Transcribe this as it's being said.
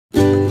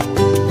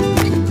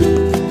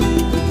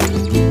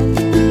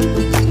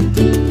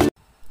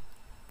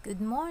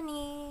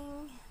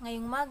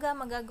umaga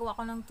magagawa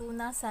ko ng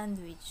tuna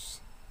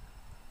sandwich.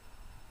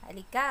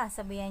 Halika,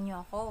 sabayan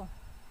nyo ako.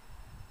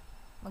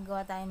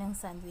 Magawa tayo ng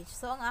sandwich.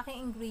 So, ang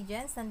aking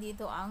ingredients,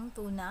 nandito ang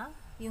tuna.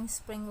 Yung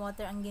spring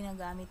water ang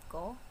ginagamit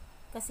ko.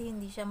 Kasi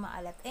hindi siya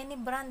maalat.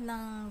 Any brand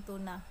ng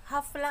tuna.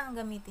 Half lang ang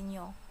gamitin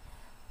nyo.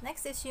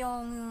 Next is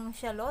yung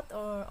shallot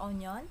or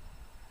onion.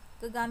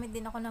 Gagamit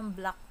din ako ng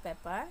black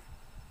pepper.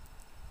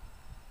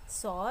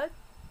 Salt.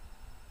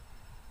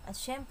 At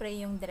syempre,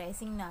 yung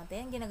dressing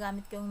natin,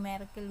 ginagamit ko yung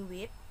Miracle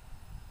Whip.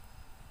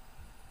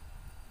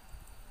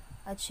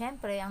 At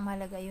syempre, ang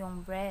mahalaga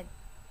yung bread.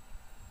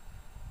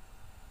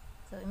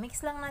 So, i-mix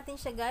lang natin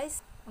siya,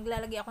 guys.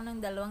 Maglalagay ako ng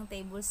 2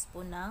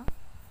 tablespoon ng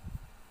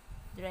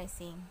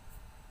dressing.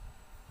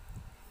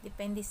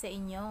 Depende sa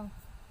inyo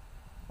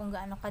kung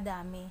gaano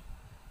kadami.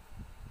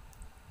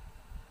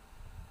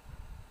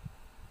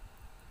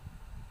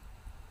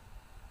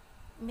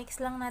 Mix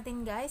lang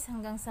natin, guys,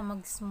 hanggang sa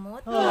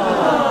mag-smooth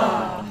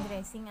yung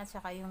dressing at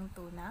saka yung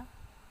tuna.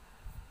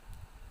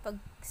 Pag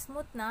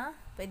smooth na,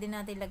 pwede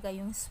natin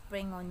ilagay yung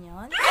spring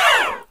onion.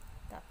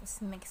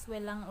 Tapos mix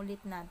well lang ulit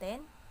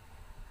natin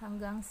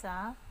hanggang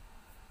sa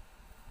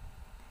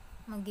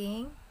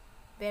maging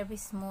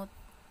very smooth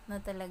na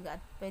talaga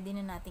at pwede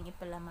na nating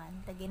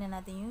ipalaman. Lagyan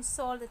na natin yung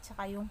salt at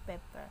saka yung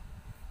pepper.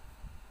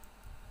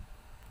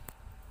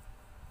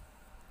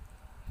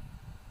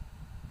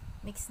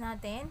 Mix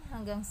natin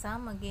hanggang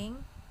sa maging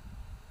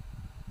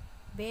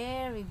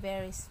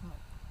very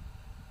smooth.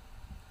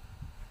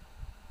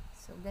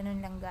 So,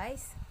 ganun lang,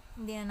 guys.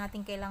 Hindi na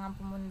natin kailangan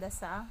pumunta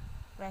sa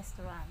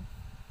restaurant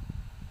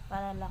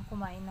para lang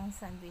kumain ng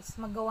sandwich.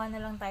 Magawa na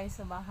lang tayo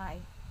sa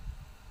bahay.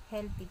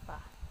 Healthy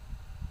pa.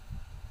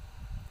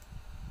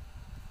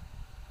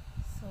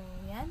 So,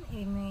 yan.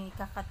 May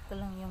kakat ko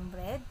lang yung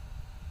bread.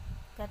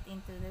 Cut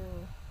into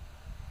the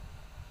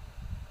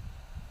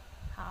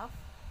half.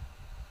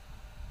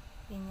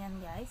 Ganyan,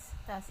 guys.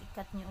 Tapos,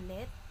 i-cut nyo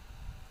ulit.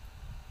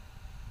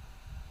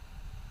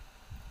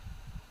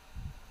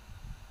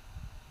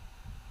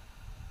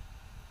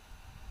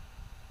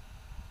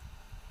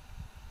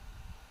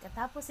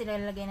 Tapos,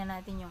 ilalagay na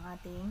natin yung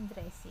ating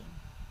dressing.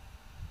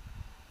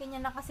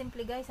 Ganyan na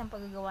kasimple, guys, ang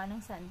paggagawa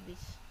ng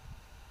sandwich.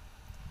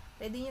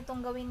 Pwede nyo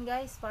itong gawin,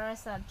 guys, para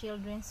sa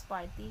children's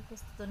party.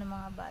 Gusto ito ng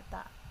mga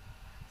bata.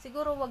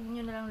 Siguro, wag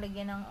nyo na lang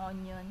lagyan ng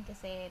onion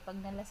kasi pag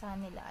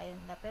nalasahan nila, ayun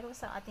na. Pero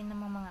sa atin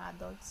namang mga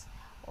adults,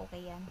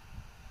 okay yan.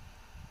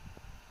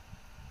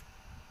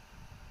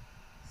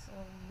 So,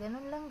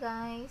 ganun lang,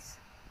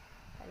 guys.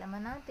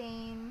 Alaman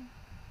natin.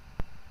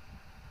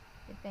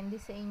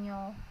 Depende sa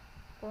inyo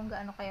kung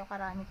gaano kayo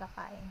karami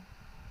kakain.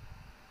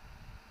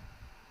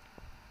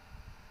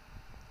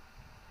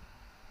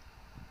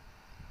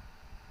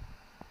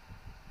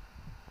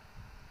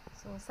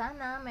 So,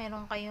 sana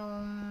mayroon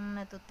kayong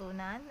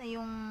natutunan.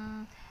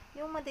 Yung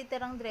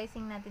matitirang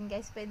dressing natin,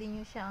 guys, pwede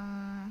nyo siyang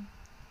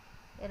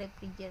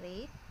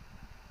i-refrigerate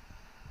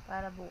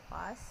para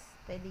bukas.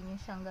 Pwede nyo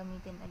siyang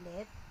gamitin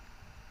ulit.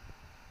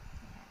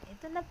 Ayan.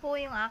 Ito na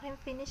po yung aking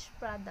finished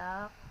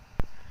product.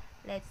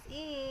 Let's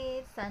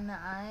eat!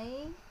 Sana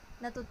ay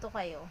natuto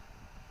kayo.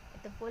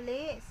 Ito po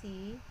ulit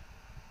si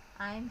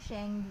I'm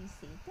Sheng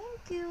DC.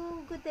 Thank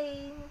you! Good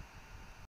day!